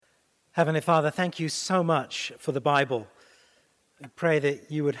Heavenly Father, thank you so much for the Bible. I pray that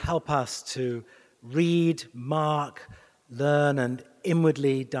you would help us to read, mark, learn, and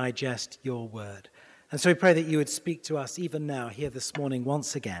inwardly digest your word. And so we pray that you would speak to us even now, here this morning,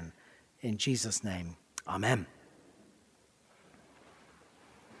 once again. In Jesus' name, amen.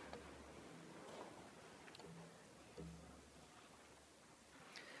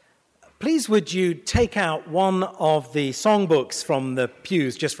 Please would you take out one of the songbooks from the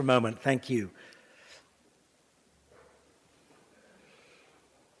pews just for a moment. Thank you.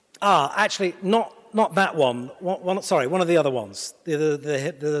 Actually, not that one. Sorry, one of the other ones.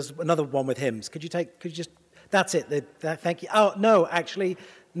 There's another one with hymns. Could you just, that's it. Thank you. Oh, no, actually,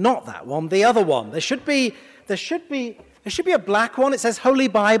 not that one. The other one. There should be a black one. It says Holy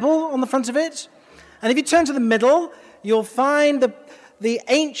Bible on the front of it. And if you turn to the middle, you'll find the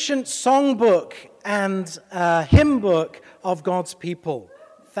ancient songbook and hymn book of God's people,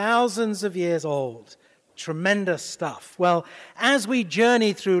 thousands of years old. Tremendous stuff. Well, as we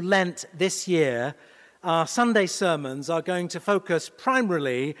journey through Lent this year, our Sunday sermons are going to focus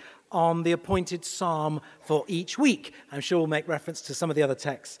primarily on the appointed psalm for each week. I'm sure we'll make reference to some of the other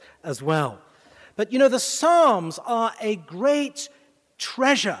texts as well. But you know, the Psalms are a great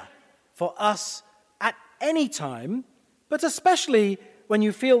treasure for us at any time, but especially when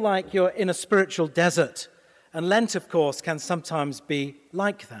you feel like you're in a spiritual desert. And Lent, of course, can sometimes be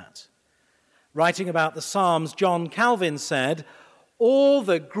like that. Writing about the Psalms, John Calvin said, "All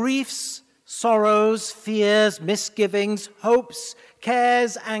the griefs, sorrows, fears, misgivings, hopes,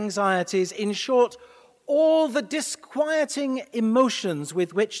 cares, anxieties, in short, all the disquieting emotions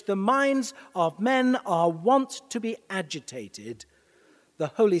with which the minds of men are wont to be agitated, the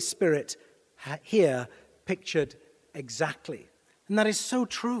Holy Spirit here pictured exactly." And that is so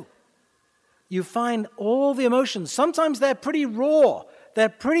true. You find all the emotions. Sometimes they're pretty raw. They're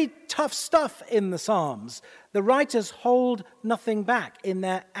pretty tough stuff in the Psalms. The writers hold nothing back in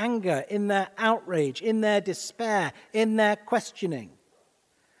their anger, in their outrage, in their despair, in their questioning.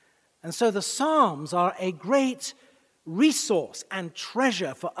 And so the Psalms are a great resource and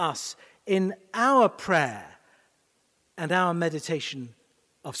treasure for us in our prayer and our meditation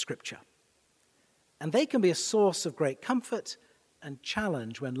of Scripture. And they can be a source of great comfort and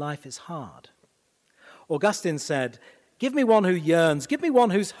challenge when life is hard. Augustine said, "Give me one who yearns, give me one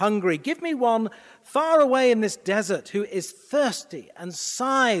who's hungry, give me one far away in this desert who is thirsty and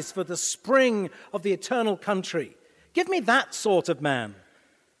sighs for the spring of the eternal country. Give me that sort of man.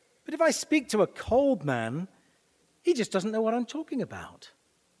 But if I speak to a cold man, he just doesn't know what I'm talking about."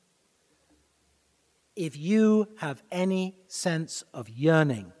 If you have any sense of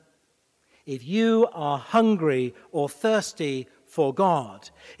yearning, if you are hungry or thirsty for God,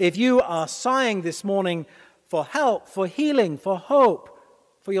 if you are sighing this morning for help, for healing, for hope,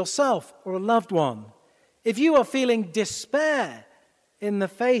 for yourself or a loved one, if you are feeling despair in the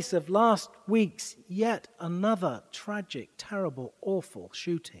face of last week's yet another tragic, terrible, awful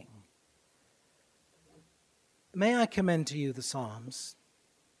shooting, may I commend to you the Psalms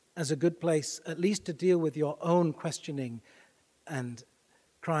as a good place at least to deal with your own questioning and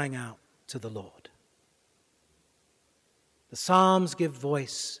crying out to the Lord. The Psalms give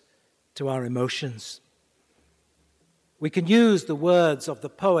voice to our emotions. We can use the words of the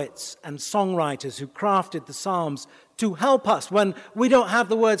poets and songwriters who crafted the Psalms to help us when we don't have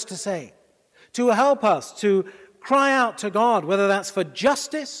the words to say, to help us to cry out to God, whether that's for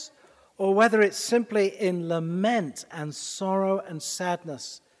justice or whether it's simply in lament and sorrow and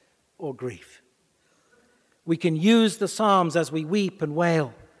sadness or grief. We can use the Psalms as we weep and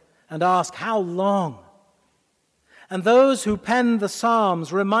wail and ask, how long? And those who pen the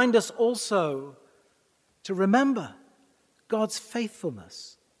Psalms remind us also to remember God's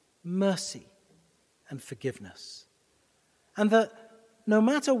faithfulness, mercy, and forgiveness. And that no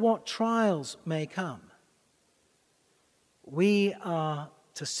matter what trials may come, we are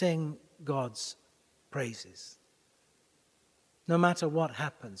to sing God's praises. No matter what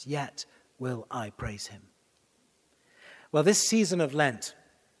happens, yet will I praise him. Well, this season of Lent,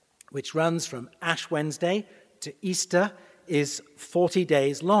 which runs from Ash Wednesday to Easter, is 40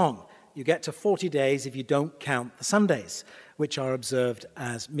 days long. You get to 40 days if you don't count the Sundays, which are observed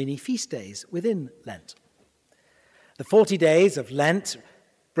as mini feast days within Lent. The 40 days of Lent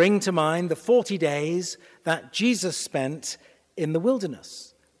bring to mind the 40 days that Jesus spent in the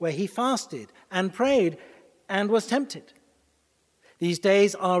wilderness, where he fasted and prayed and was tempted. These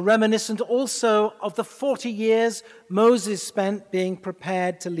days are reminiscent also of the 40 years Moses spent being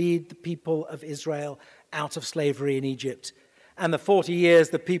prepared to lead the people of Israel out of slavery in Egypt, and the 40 years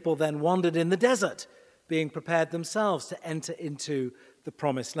the people then wandered in the desert, being prepared themselves to enter into the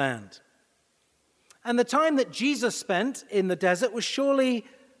promised land. And the time that Jesus spent in the desert was surely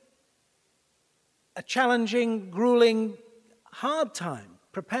a challenging, grueling, hard time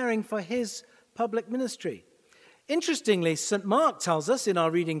preparing for his public ministry. Interestingly, St. Mark tells us in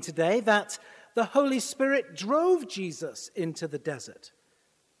our reading today that the Holy Spirit drove Jesus into the desert.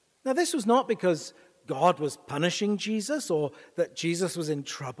 Now, this was not because God was punishing Jesus or that Jesus was in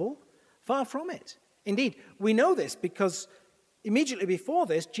trouble. Far from it. Indeed, we know this because immediately before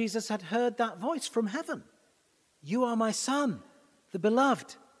this, Jesus had heard that voice from heaven. You are my Son, the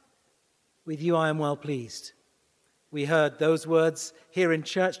beloved. With you I am well pleased. We heard those words here in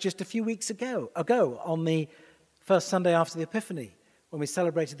church just a few weeks ago on the first Sunday after the Epiphany, when we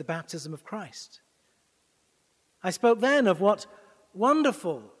celebrated the baptism of Christ. I spoke then of what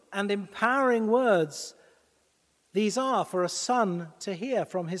wonderful and empowering words these are for a son to hear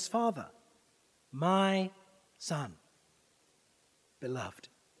from his father. My Son, beloved.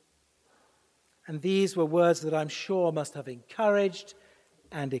 And these were words that I'm sure must have encouraged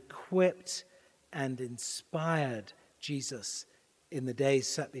and equipped and inspired Jesus in the days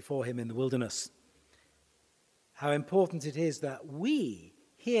set before him in the wilderness. How important it is that we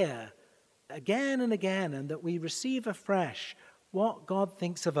hear again and again and that we receive afresh what God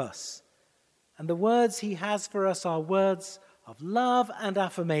thinks of us. And the words he has for us are words of love and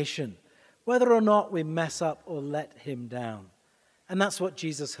affirmation, whether or not we mess up or let him down. And that's what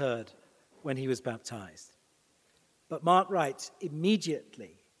Jesus heard when he was baptized. But Mark writes,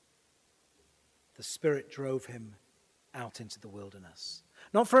 immediately the Spirit drove him out into the wilderness.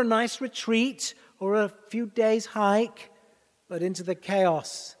 Not for a nice retreat or a few days hike, but into the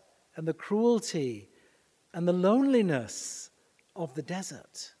chaos and the cruelty and the loneliness of the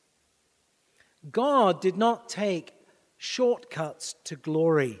desert. God did not take shortcuts to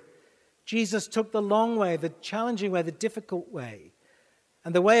glory. Jesus took the long way, the challenging way, the difficult way.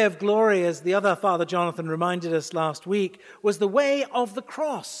 And the way of glory, as the other Father Jonathan reminded us last week, was the way of the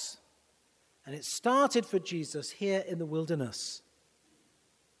cross. And it started for Jesus here in the wilderness.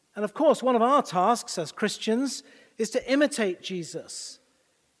 And of course, one of our tasks as Christians is to imitate Jesus,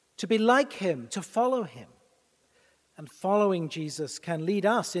 to be like him, to follow him. And following Jesus can lead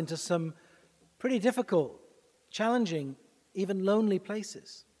us into some pretty difficult, challenging, even lonely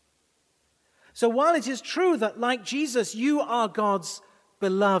places. So while it is true that, like Jesus, you are God's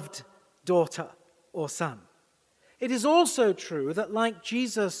beloved daughter or son, it is also true that, like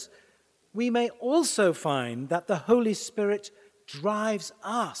Jesus, we may also find that the Holy Spirit drives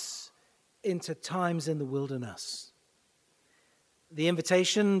us into times in the wilderness. The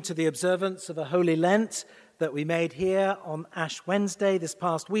invitation to the observance of a Holy Lent that we made here on Ash Wednesday this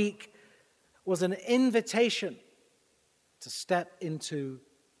past week was an invitation to step into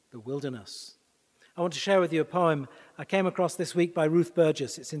the wilderness. I want to share with you a poem I came across this week by Ruth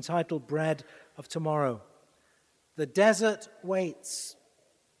Burgess. It's entitled Bread of Tomorrow. The desert waits,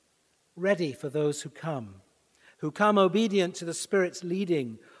 ready for those who come obedient to the Spirit's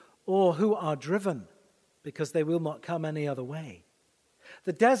leading, or who are driven because they will not come any other way.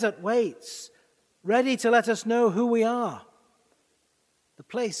 The desert waits, ready to let us know who we are, the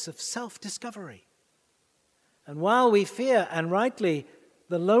place of self-discovery. And while we fear, and rightly,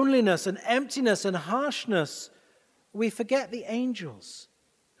 the loneliness and emptiness and harshness, we forget the angels,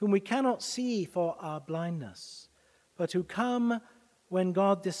 whom we cannot see for our blindness, but who come when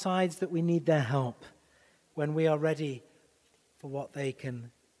God decides that we need their help, when we are ready for what they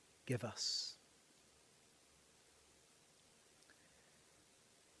can give us.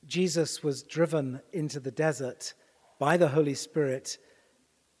 Jesus was driven into the desert by the Holy Spirit.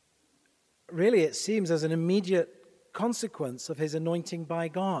 Really, it seems as an immediate consequence of his anointing by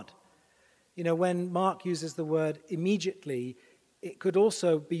God. You know, when Mark uses the word immediately, it could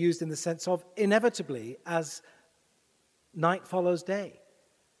also be used in the sense of inevitably, as night follows day.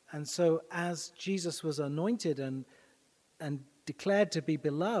 And so as Jesus was anointed and declared to be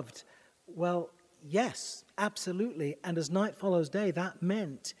beloved, well, yes, absolutely. And as night follows day, that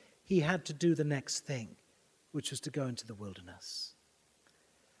meant he had to do the next thing, which was to go into the wilderness.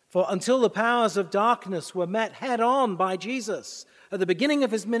 For until the powers of darkness were met head on by Jesus at the beginning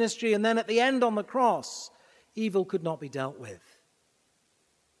of his ministry and then at the end on the cross, evil could not be dealt with.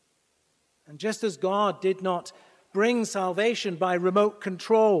 And just as God did not bring salvation by remote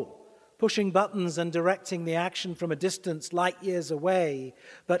control, pushing buttons and directing the action from a distance light years away,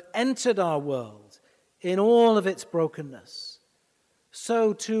 but entered our world in all of its brokenness,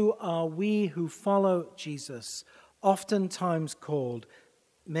 so too are we who follow Jesus, oftentimes called,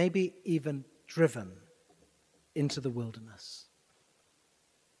 maybe even driven, into the wilderness.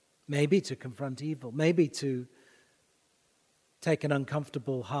 Maybe to confront evil, maybe to take an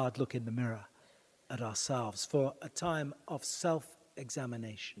uncomfortable, hard look in the mirror at ourselves for a time of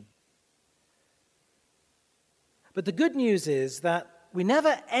self-examination. But the good news is that we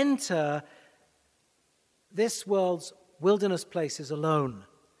never enter this world's wilderness places alone,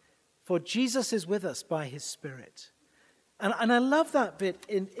 for Jesus is with us by his Spirit. And I love that bit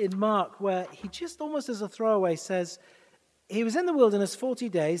in Mark where he just almost as a throwaway says, he was in the wilderness 40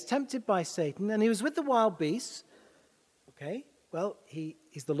 days, tempted by Satan, and he was with the wild beasts. Okay, well,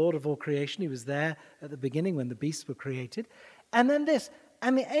 he's the Lord of all creation. He was there at the beginning when the beasts were created. And then this,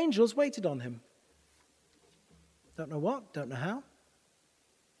 and the angels waited on him. Don't know what, don't know how.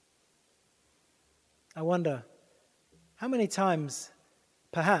 I wonder, how many times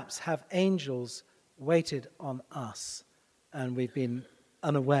perhaps have angels waited on us and we've been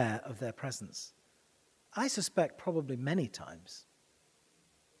unaware of their presence? I suspect probably many times.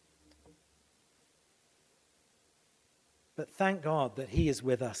 But thank God that he is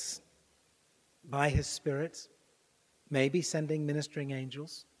with us by his Spirit, maybe sending ministering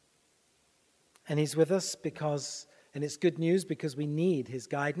angels. And he's with us because, and it's good news because we need his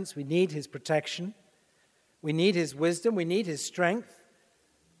guidance, we need his protection, we need his wisdom, we need his strength.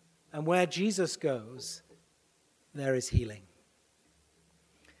 And where Jesus goes, there is healing.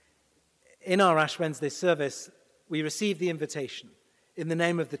 In our Ash Wednesday service, we receive the invitation in the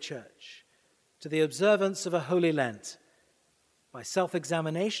name of the church to the observance of a holy Lent by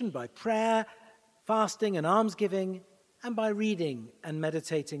self-examination, by prayer, fasting and almsgiving, and by reading and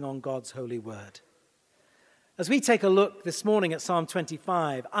meditating on God's holy word. As we take a look this morning at Psalm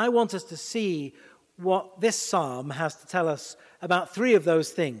 25, I want us to see what this psalm has to tell us about three of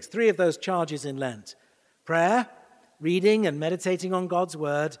those things, three of those charges in Lent: prayer, reading and meditating on God's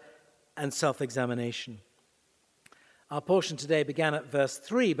word, and self-examination. Our portion today began at verse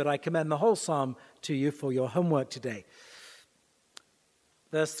 3, but I commend the whole psalm to you for your homework today.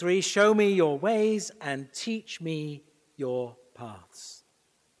 Verse 3, show me your ways and teach me your paths.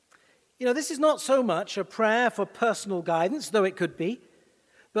 You know, this is not so much a prayer for personal guidance, though it could be,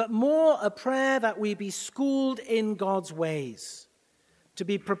 but more a prayer that we be schooled in God's ways, to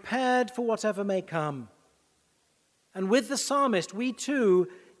be prepared for whatever may come. And with the psalmist, we too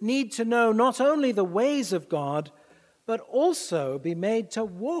need to know not only the ways of God, but also be made to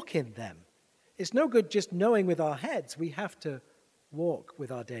walk in them. It's no good just knowing with our heads. We have to walk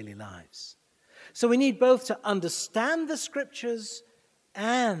with our daily lives. So we need both to understand the scriptures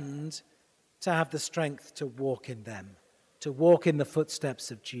and to have the strength to walk in them, to walk in the footsteps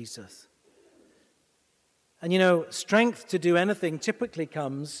of Jesus. And you know, strength to do anything typically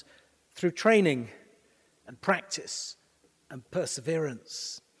comes through training and practice and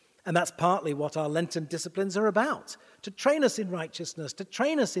perseverance. And that's partly what our Lenten disciplines are about, to train us in righteousness, to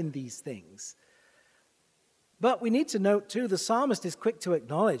train us in these things. But we need to note too, the psalmist is quick to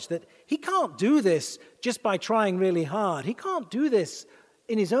acknowledge that he can't do this just by trying really hard. He can't do this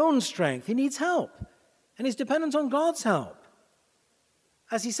in his own strength. He needs help, and he's dependent on God's help.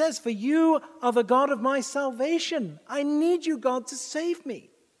 As he says, for you are the God of my salvation. I need you, God, to save me.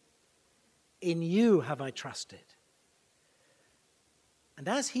 In you have I trusted. And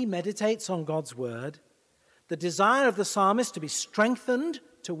as he meditates on God's word, the desire of the psalmist to be strengthened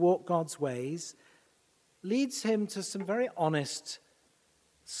to walk God's ways leads him to some very honest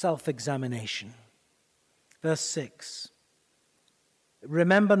self-examination. Verse 6,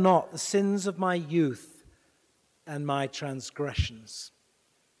 remember not the sins of my youth and my transgressions.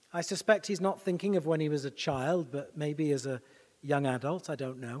 I suspect he's not thinking of when he was a child, but maybe as a young adult, I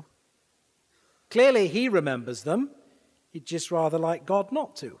don't know. Clearly he remembers them. He'd just rather like God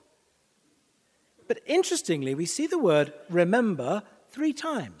not to. But interestingly, we see the word remember 3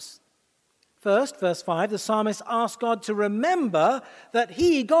 times. First, verse 5, the psalmist asks God to remember that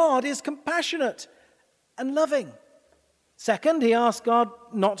he, God, is compassionate and loving. Second, he asks God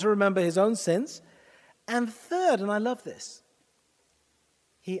not to remember his own sins. And third, and I love this,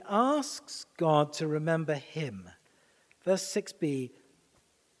 he asks God to remember him. Verse 6b,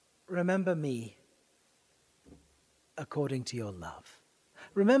 remember me according to your love.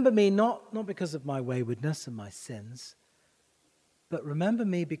 Remember me not because of my waywardness and my sins, but remember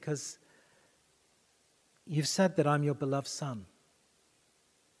me because you've said that I'm your beloved son.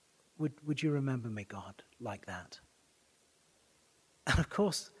 Would you remember me, God, like that? And of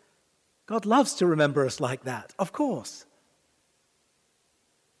course, God loves to remember us like that, of course.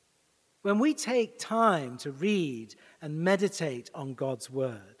 When we take time to read and meditate on God's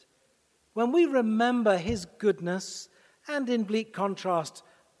word, when we remember his goodness and in bleak contrast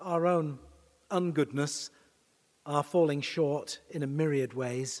our own ungoodness, our falling short in a myriad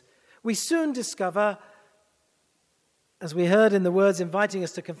ways, we soon discover as we heard in the words inviting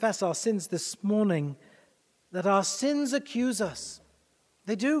us to confess our sins this morning, that our sins accuse us.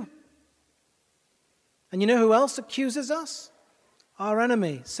 They do. And you know who else accuses us? Our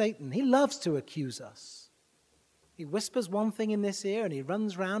enemy, Satan. He loves to accuse us. He whispers one thing in this ear and he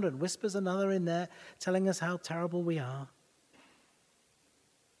runs round and whispers another in there, telling us how terrible we are.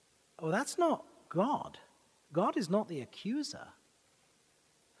 Oh, that's not God. God is not the accuser.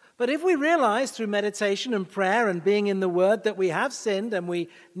 But if we realize through meditation and prayer and being in the Word that we have sinned and we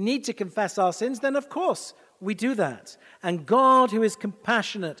need to confess our sins, then of course we do that. And God, who is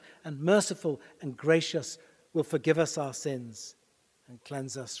compassionate and merciful and gracious, will forgive us our sins and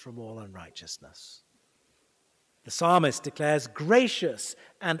cleanse us from all unrighteousness. The psalmist declares, "Gracious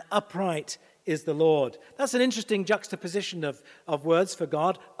and upright is the Lord." That's an interesting juxtaposition of words for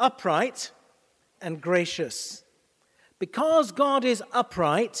God, upright and gracious. Because God is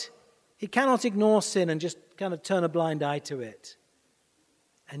upright, he cannot ignore sin and just kind of turn a blind eye to it.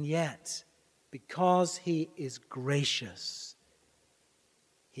 And yet, because he is gracious,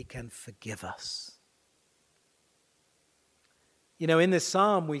 he can forgive us. You know, in this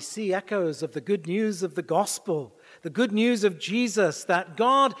psalm, we see echoes of the good news of the gospel, the good news of Jesus, that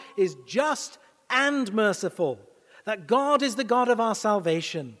God is just and merciful, that God is the God of our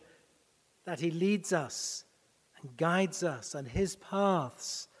salvation, that he leads us and guides us, and his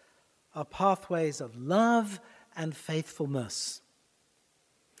paths are pathways of love and faithfulness.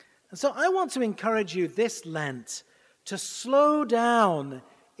 And so I want to encourage you this Lent to slow down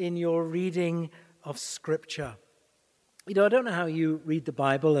in your reading of Scripture. You know, I don't know how you read the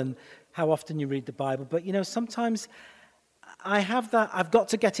Bible and how often you read the Bible, but you know, sometimes I have that I've got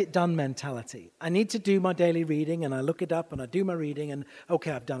to get it done mentality. I need to do my daily reading, and I look it up and I do my reading, and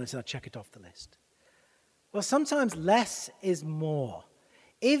okay, I've done it, and I check it off the list. Well, sometimes less is more.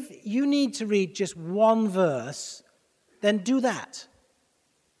 If you need to read just one verse, then do that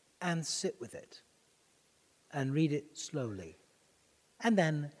and sit with it and read it slowly and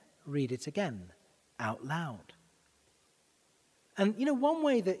then read it again out loud. And you know, one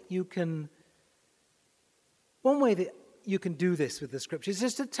way that you can do this with the Scriptures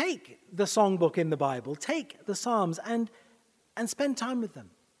is to take the songbook in the Bible, take the Psalms and spend time with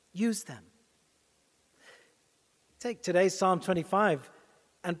them, use them. Take today's Psalm 25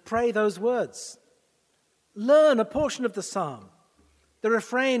 and pray those words. Learn a portion of the psalm. The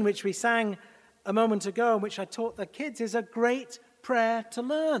refrain which we sang a moment ago, and which I taught the kids, is a great prayer to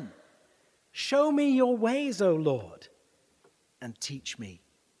learn. Show me your ways, O Lord, and teach me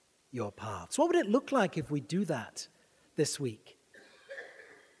your paths. What would it look like if we do that this week?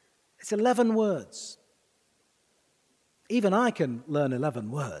 It's 11 words. Even I can learn 11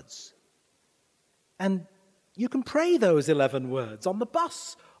 words. And you can pray those 11 words on the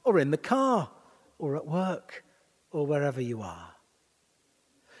bus or in the car or at work or wherever you are.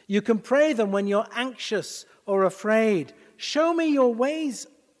 You can pray them when you're anxious or afraid. Show me your ways,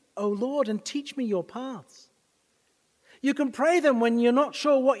 O Lord, and teach me your paths. You can pray them when you're not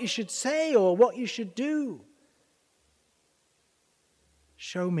sure what you should say or what you should do.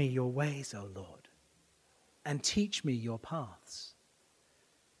 Show me your ways, O Lord, and teach me your paths.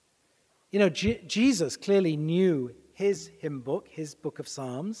 You know, Jesus clearly knew his hymn book, his book of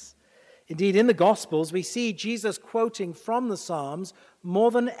Psalms. Indeed, in the Gospels, we see Jesus quoting from the Psalms more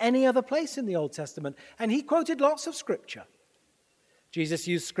than any other place in the Old Testament. And he quoted lots of Scripture. Jesus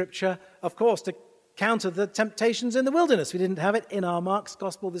used Scripture, of course, to counter the temptations in the wilderness. We didn't have it in our Mark's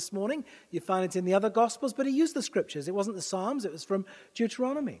Gospel this morning. You find it in the other Gospels, but he used the Scriptures. It wasn't the Psalms, it was from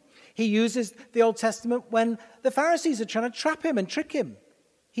Deuteronomy. He uses the Old Testament when the Pharisees are trying to trap him and trick him.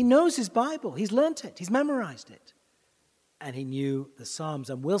 He knows his Bible. He's learnt it. He's memorized it. And he knew the Psalms.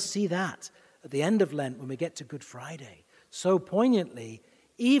 And we'll see that at the end of Lent when we get to Good Friday. So poignantly,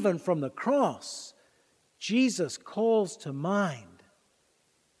 even from the cross, Jesus calls to mind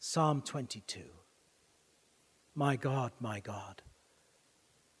Psalm 22. My God,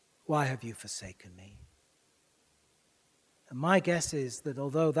 why have you forsaken me? And my guess is that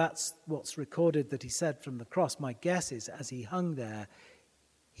although that's what's recorded that he said from the cross, my guess is as he hung there,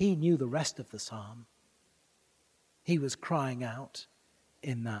 he knew the rest of the psalm. He was crying out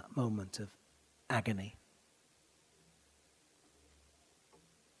in that moment of agony.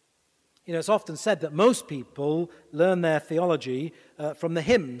 You know, it's often said that most people learn their theology from the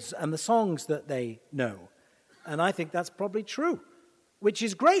hymns and the songs that they know. And I think that's probably true, which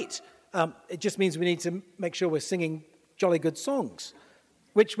is great. It just means we need to make sure we're singing jolly good songs,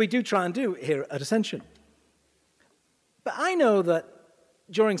 which we do try and do here at Ascension. But I know that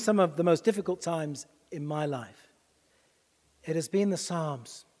during some of the most difficult times in my life, it has been the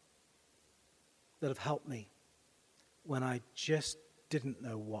Psalms that have helped me when I just didn't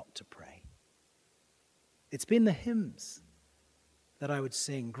know what to pray. It's been the hymns that I would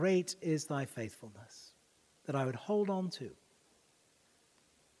sing, "Great is thy faithfulness," that I would hold on to.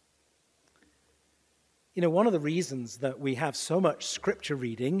 You know, one of the reasons that we have so much scripture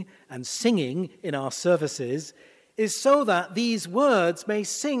reading and singing in our services is so that these words may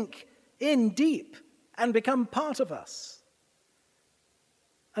sink in deep and become part of us.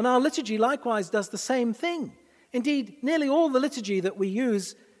 And our liturgy likewise does the same thing. Indeed, nearly all the liturgy that we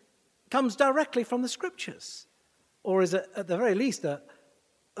use comes directly from the scriptures, or is at the very least a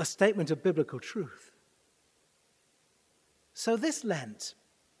statement of biblical truth. So this Lent,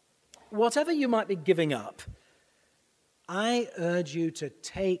 whatever you might be giving up, I urge you to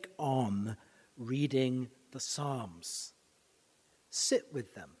take on reading the Psalms. Sit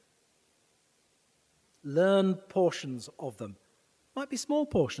with them. Learn portions of them. Might be small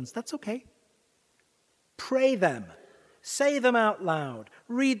portions, that's okay. Pray them. Say them out loud.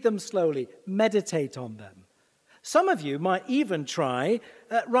 Read them slowly. Meditate on them. Some of you might even try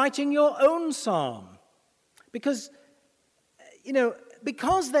writing your own psalm. Because,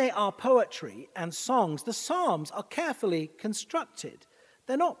 because they are poetry and songs, the psalms are carefully constructed.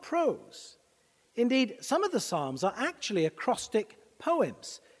 They're not prose. Indeed, some of the psalms are actually acrostic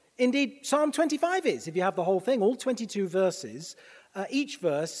poems. Indeed, Psalm 25 is, if you have the whole thing, all 22 verses. Each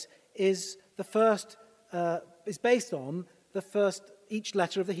verse is based on each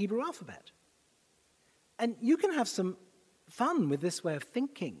letter of the Hebrew alphabet. And you can have some fun with this way of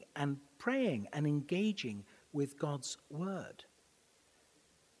thinking and praying and engaging with God's word.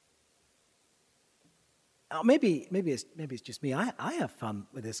 Maybe it's just me. I have fun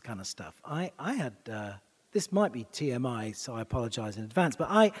with this kind of stuff. I had this might be TMI, so I apologize in advance. But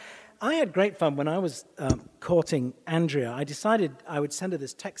I had great fun when I was courting Andrea. I decided I would send her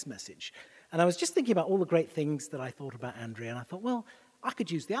this text message, and I was just thinking about all the great things that I thought about Andrea, and I thought, well, I could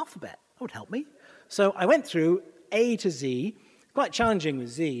use the alphabet. That would help me. So I went through A to Z. Quite challenging with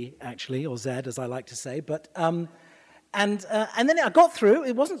Z, actually, or Z, as I like to say, but. And then I got through.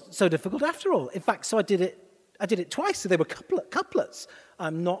 It wasn't so difficult after all. In fact, so I did it twice. So they were couplets.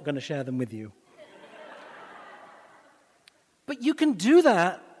 I'm not going to share them with you. But you can do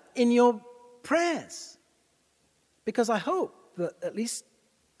that in your prayers, because I hope that at least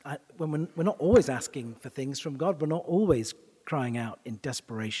when we're not always asking for things from God, we're not always crying out in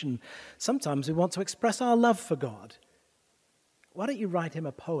desperation. Sometimes we want to express our love for God. Why don't you write him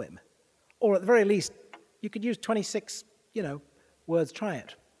a poem, or at the very least, you could use 26, words. Try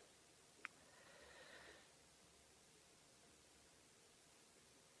it.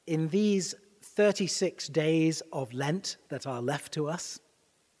 In these 36 days of Lent that are left to us,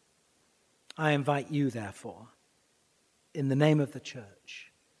 I invite you, therefore, in the name of the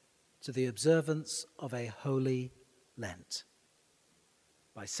Church, to the observance of a holy Lent.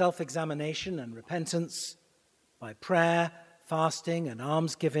 By self-examination and repentance, by prayer, fasting, and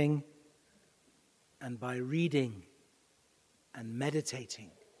almsgiving, and by reading and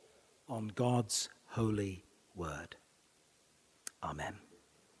meditating on God's holy word. Amen.